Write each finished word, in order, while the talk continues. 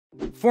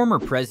Former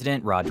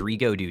President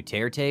Rodrigo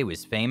Duterte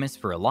was famous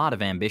for a lot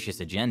of ambitious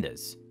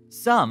agendas.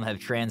 Some have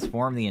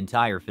transformed the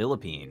entire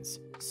Philippines,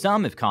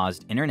 some have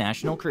caused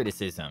international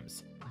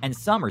criticisms, and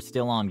some are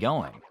still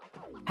ongoing.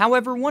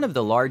 However, one of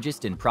the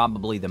largest and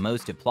probably the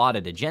most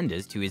applauded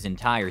agendas to his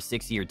entire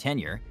 6-year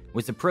tenure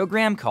was a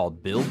program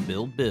called Build,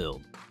 Build,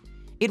 Build.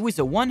 It was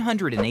a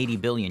 $180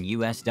 billion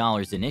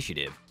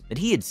initiative that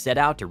he had set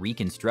out to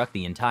reconstruct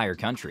the entire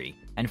country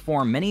and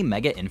form many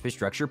mega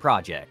infrastructure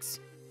projects.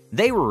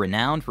 They were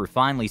renowned for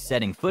finally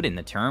setting foot in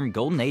the term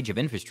Golden Age of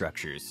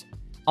Infrastructures.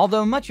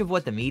 Although much of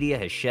what the media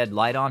has shed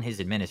light on his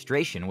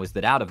administration was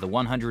that out of the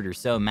 100 or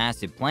so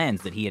massive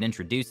plans that he had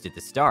introduced at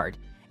the start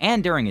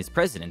and during his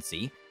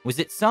presidency, was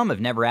that some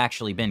have never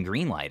actually been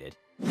greenlighted.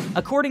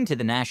 According to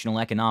the National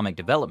Economic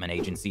Development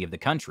Agency of the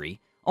country,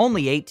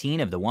 only 18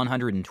 of the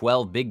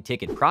 112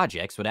 big-ticket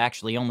projects would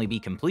actually only be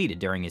completed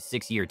during his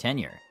 6-year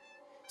tenure.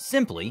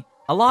 Simply,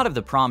 a lot of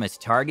the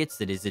promised targets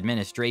that his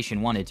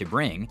administration wanted to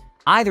bring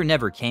either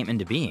never came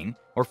into being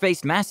or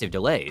faced massive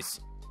delays.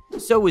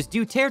 So was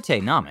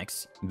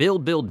DuterteNomics,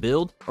 Build, Build,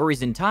 Build, or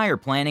his entire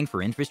planning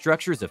for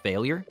infrastructure a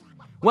failure?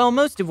 Well,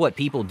 most of what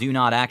people do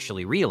not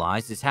actually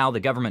realize is how the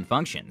government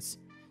functions.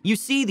 You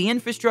see, the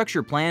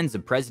infrastructure plans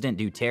of President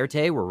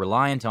Duterte were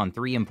reliant on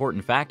 3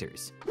 important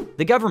factors: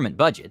 the government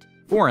budget,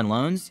 foreign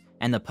loans,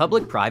 and the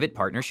public-private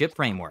partnership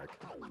framework.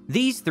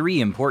 These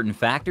 3 important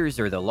factors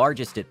are the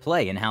largest at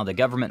play in how the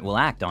government will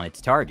act on its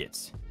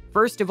targets.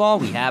 First of all,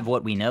 we have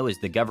what we know as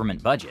the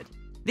government budget.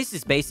 This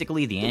is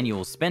basically the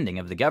annual spending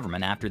of the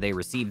government after they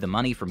receive the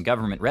money from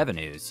government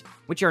revenues,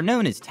 which are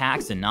known as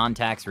tax and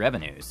non-tax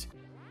revenues.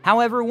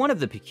 However, one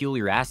of the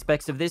peculiar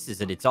aspects of this is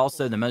that it's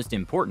also the most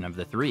important of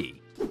the 3.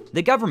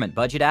 The government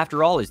budget,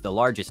 after all, is the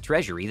largest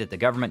treasury that the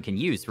government can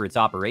use for its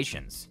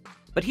operations.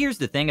 But here's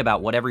the thing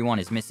about what everyone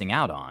is missing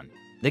out on.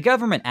 The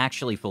government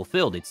actually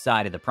fulfilled its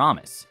side of the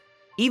promise.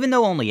 Even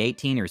though only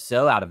 18 or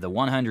so out of the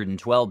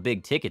 112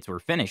 big tickets were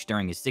finished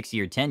during his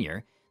 6-year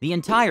tenure, the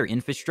entire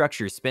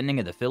infrastructure spending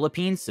of the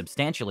Philippines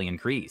substantially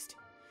increased.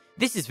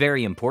 This is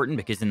very important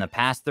because in the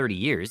past 30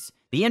 years,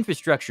 the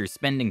infrastructure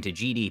spending to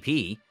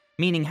GDP,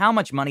 meaning how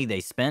much money they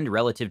spend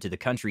relative to the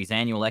country's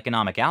annual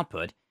economic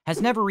output,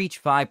 has never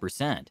reached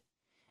 5%.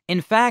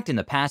 In fact, in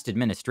the past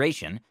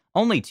administration,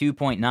 only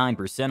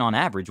 2.9% on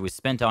average was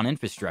spent on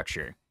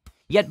infrastructure.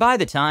 Yet by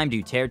the time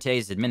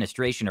Duterte's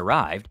administration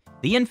arrived,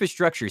 the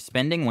infrastructure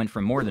spending went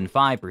from more than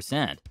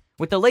 5%,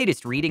 with the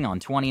latest reading on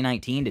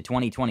 2019 to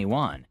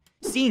 2021,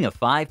 seeing a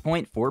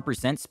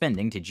 5.4%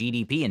 spending to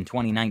GDP in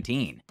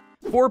 2019,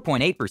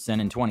 4.8%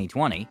 in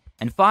 2020,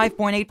 and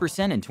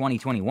 5.8% in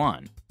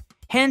 2021.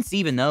 Hence,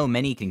 even though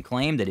many can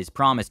claim that his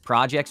promised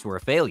projects were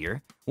a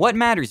failure, what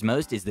matters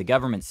most is the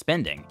government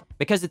spending,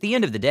 because at the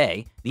end of the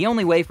day, the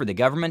only way for the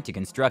government to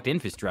construct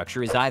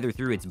infrastructure is either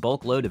through its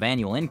bulk load of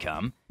annual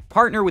income,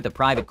 partner with a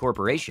private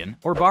corporation,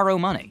 or borrow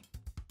money.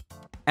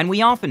 And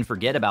we often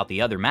forget about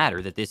the other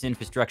matter that this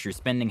infrastructure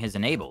spending has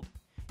enabled.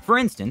 For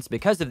instance,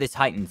 because of this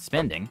heightened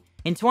spending,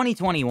 in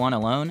 2021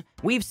 alone,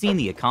 we've seen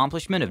the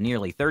accomplishment of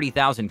nearly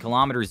 30,000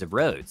 kilometers of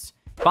roads,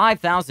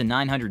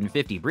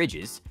 5,950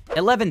 bridges,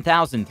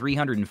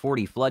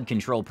 11,340 flood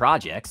control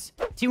projects,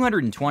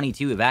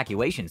 222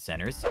 evacuation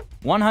centers,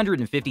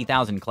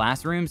 150,000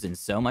 classrooms, and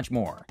so much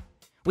more.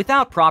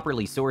 Without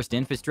properly sourced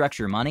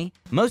infrastructure money,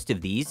 most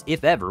of these,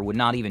 if ever, would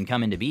not even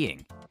come into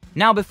being.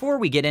 Now, before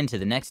we get into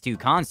the next 2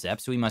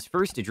 concepts, we must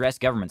first address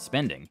government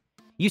spending.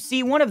 You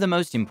see, one of the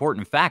most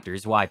important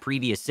factors why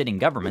previous sitting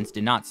governments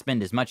did not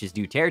spend as much as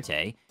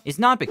Duterte is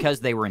not because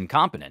they were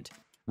incompetent.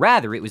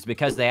 Rather, it was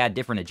because they had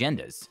different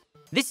agendas.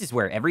 This is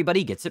where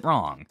everybody gets it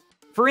wrong.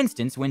 For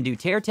instance, when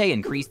Duterte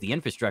increased the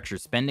infrastructure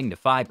spending to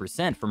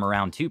 5% from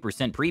around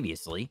 2%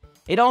 previously,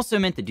 it also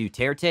meant that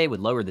Duterte would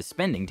lower the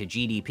spending to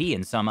GDP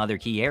in some other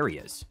key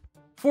areas.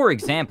 For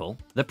example,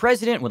 the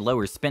president would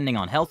lower spending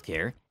on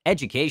healthcare,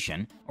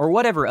 education, or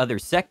whatever other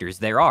sectors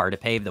there are to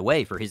pave the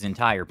way for his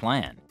entire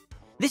plan.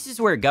 This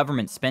is where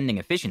government spending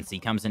efficiency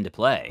comes into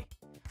play.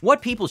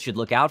 What people should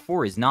look out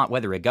for is not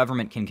whether a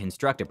government can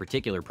construct a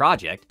particular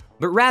project,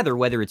 but rather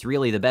whether it's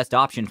really the best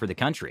option for the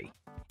country.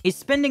 Is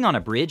spending on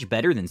a bridge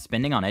better than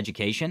spending on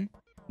education?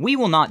 We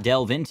will not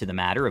delve into the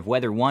matter of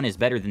whether one is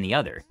better than the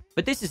other,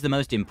 but this is the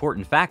most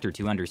important factor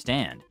to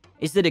understand,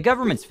 is that a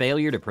government's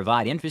failure to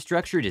provide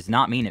infrastructure does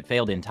not mean it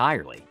failed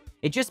entirely.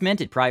 It just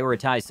meant it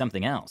prioritized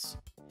something else.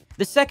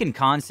 The second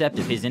concept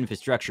of his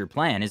infrastructure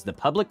plan is the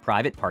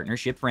public-private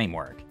partnership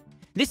framework.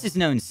 This is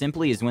known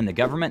simply as when the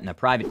government and a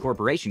private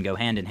corporation go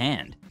hand in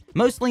hand,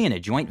 mostly in a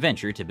joint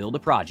venture to build a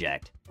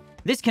project.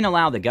 This can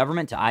allow the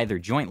government to either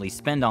jointly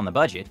spend on the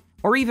budget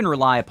or even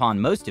rely upon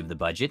most of the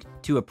budget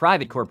to a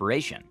private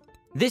corporation.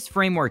 This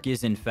framework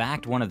is in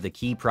fact one of the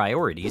key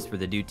priorities for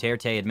the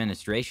Duterte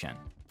administration.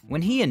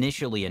 When he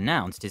initially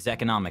announced his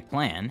economic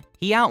plan,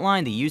 he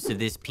outlined the use of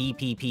this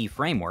PPP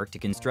framework to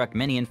construct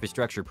many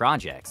infrastructure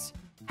projects.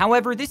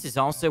 However, this is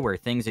also where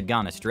things had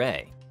gone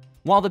astray.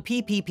 While the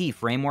PPP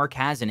framework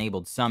has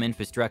enabled some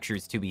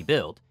infrastructures to be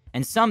built,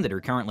 and some that are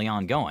currently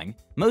ongoing,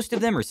 most of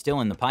them are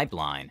still in the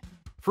pipeline.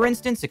 For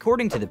instance,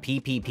 according to the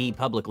PPP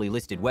publicly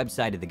listed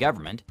website of the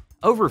government,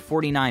 over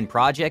 49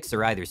 projects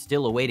are either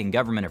still awaiting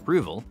government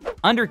approval,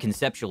 under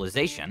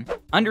conceptualization,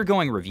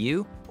 undergoing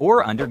review,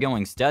 or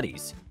undergoing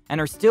studies, and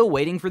are still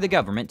waiting for the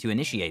government to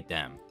initiate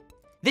them.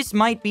 This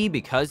might be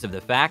because of the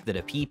fact that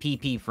a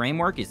PPP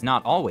framework is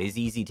not always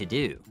easy to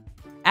do.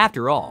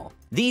 After all,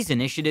 these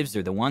initiatives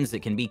are the ones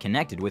that can be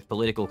connected with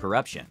political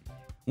corruption.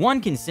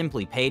 One can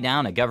simply pay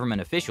down a government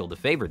official to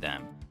favor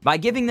them by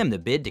giving them the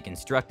bid to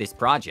construct this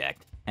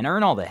project and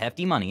earn all the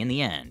hefty money in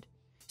the end.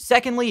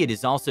 Secondly, it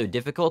is also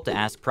difficult to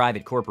ask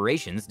private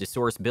corporations to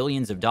source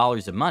billions of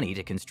dollars of money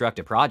to construct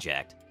a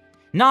project.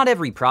 Not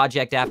every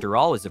project, after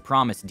all, is a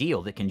promised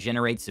deal that can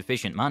generate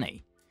sufficient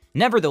money.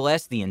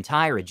 Nevertheless, the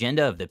entire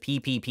agenda of the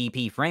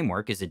PPP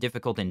framework is a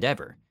difficult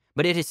endeavor,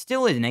 but it has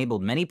still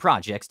enabled many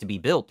projects to be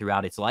built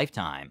throughout its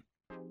lifetime.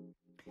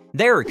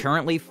 There are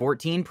currently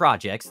 14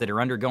 projects that are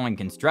undergoing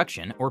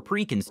construction or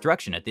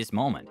pre-construction at this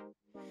moment.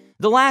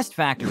 The last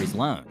factor is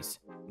loans.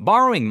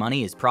 Borrowing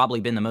money has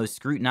probably been the most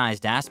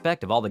scrutinized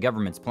aspect of all the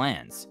government's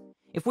plans.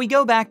 If we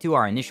go back to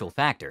our initial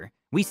factor,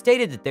 we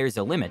stated that there's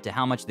a limit to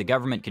how much the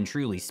government can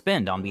truly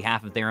spend on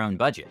behalf of their own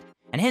budget,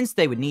 and hence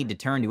they would need to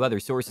turn to other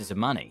sources of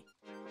money.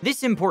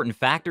 This important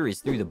factor is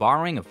through the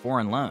borrowing of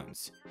foreign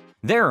loans.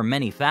 There are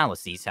many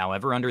fallacies,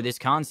 however, under this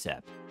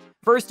concept.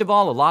 First of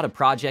all, a lot of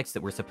projects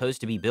that were supposed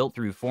to be built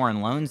through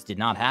foreign loans did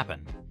not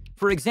happen.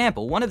 For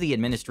example, one of the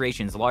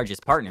administration's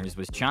largest partners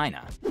was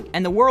China,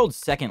 and the world's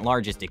second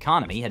largest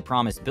economy had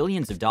promised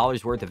billions of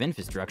dollars worth of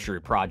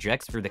infrastructure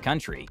projects for the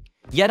country.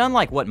 Yet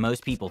unlike what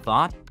most people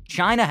thought,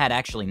 China had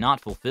actually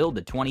not fulfilled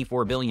the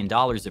 $24 billion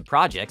of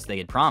projects they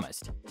had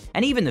promised,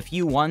 and even the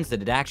few ones that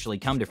had actually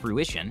come to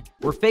fruition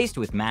were faced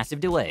with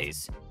massive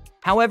delays.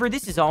 However,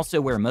 this is also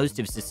where most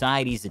of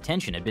society's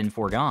attention had been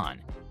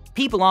foregone.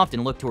 People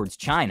often look towards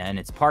China and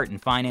its part in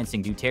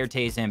financing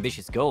Duterte's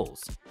ambitious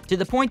goals, to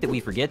the point that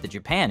we forget that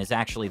Japan is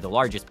actually the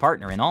largest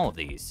partner in all of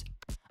these.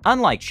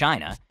 Unlike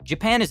China,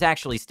 Japan has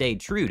actually stayed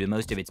true to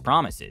most of its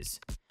promises.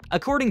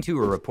 According to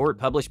a report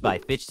published by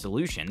Fitch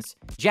Solutions,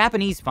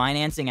 Japanese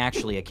financing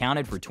actually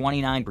accounted for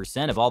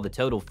 29% of all the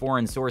total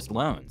foreign-sourced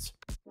loans.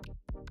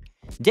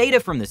 Data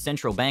from the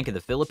Central Bank of the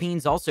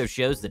Philippines also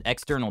shows that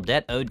external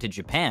debt owed to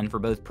Japan for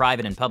both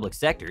private and public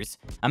sectors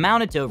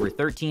amounted to over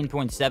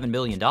 $13.7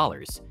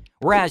 billion,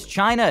 whereas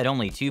China had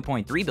only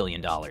 $2.3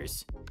 billion.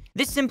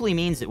 This simply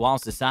means that while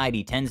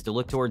society tends to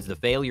look towards the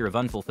failure of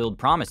unfulfilled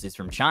promises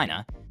from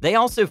China, they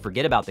also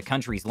forget about the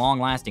country's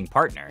long-lasting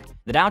partner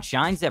that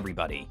outshines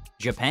everybody,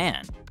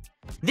 Japan.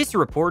 This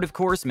report, of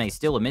course, may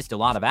still have missed a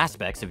lot of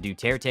aspects of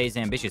Duterte's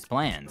ambitious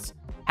plans.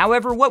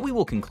 However, what we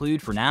will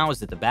conclude for now is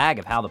that the bag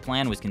of how the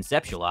plan was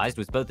conceptualized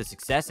was both a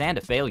success and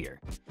a failure.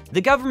 The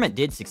government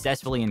did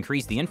successfully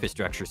increase the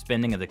infrastructure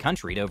spending of the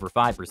country to over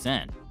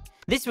 5%.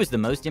 This was the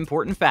most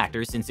important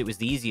factor since it was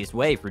the easiest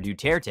way for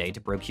Duterte to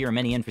procure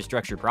many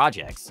infrastructure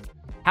projects.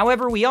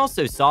 However, we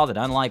also saw that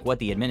unlike what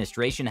the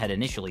administration had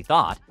initially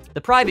thought,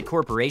 the private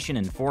corporation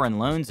and foreign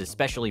loans,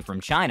 especially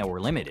from China,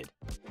 were limited.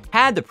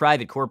 Had the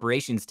private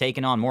corporations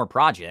taken on more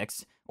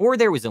projects, or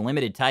there was a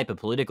limited type of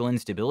political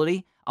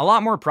instability, a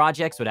lot more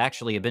projects would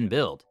actually have been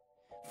built.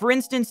 For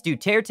instance,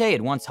 Duterte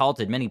had once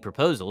halted many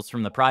proposals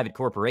from the private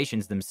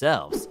corporations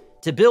themselves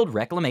to build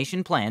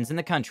reclamation plans in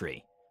the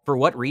country. For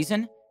what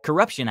reason?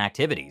 Corruption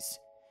activities.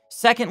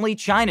 Secondly,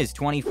 China's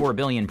 $24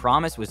 billion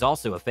promise was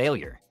also a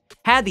failure.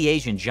 Had the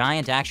Asian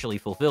giant actually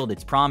fulfilled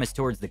its promise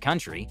towards the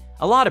country,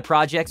 a lot of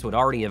projects would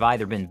already have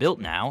either been built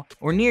now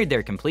or neared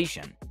their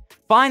completion.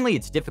 Finally,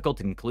 it's difficult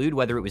to conclude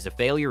whether it was a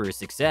failure or a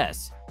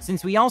success,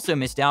 since we also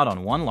missed out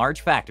on one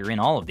large factor in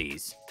all of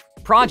these.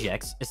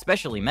 Projects,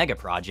 especially mega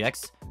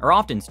projects, are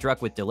often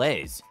struck with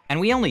delays, and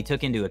we only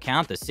took into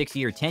account the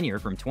 6-year tenure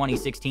from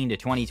 2016 to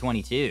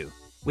 2022,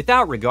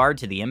 without regard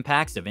to the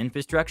impacts of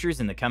infrastructures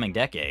in the coming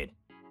decade.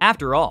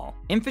 After all,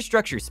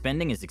 infrastructure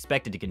spending is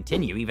expected to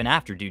continue even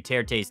after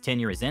Duterte's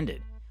tenure is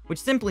ended, which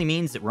simply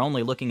means that we're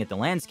only looking at the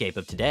landscape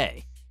of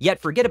today, yet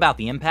forget about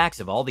the impacts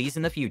of all these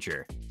in the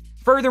future.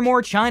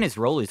 Furthermore, China's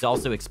role is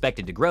also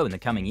expected to grow in the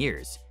coming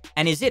years.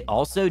 And is it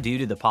also due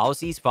to the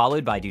policies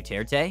followed by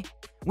Duterte?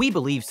 We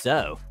believe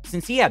so,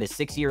 since he had a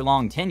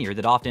 6-year-long tenure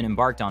that often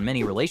embarked on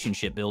many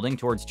relationship building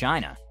towards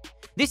China.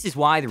 This is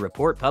why the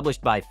report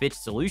published by Fitch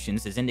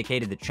Solutions has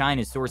indicated that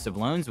China's source of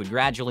loans would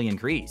gradually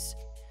increase.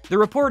 The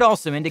report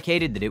also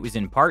indicated that it was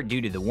in part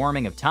due to the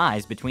warming of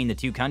ties between the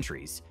two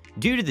countries,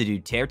 due to the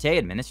Duterte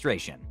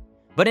administration.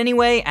 But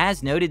anyway,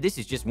 as noted, this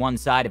is just one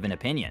side of an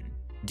opinion.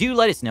 Do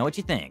let us know what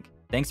you think.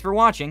 Thanks for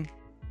watching.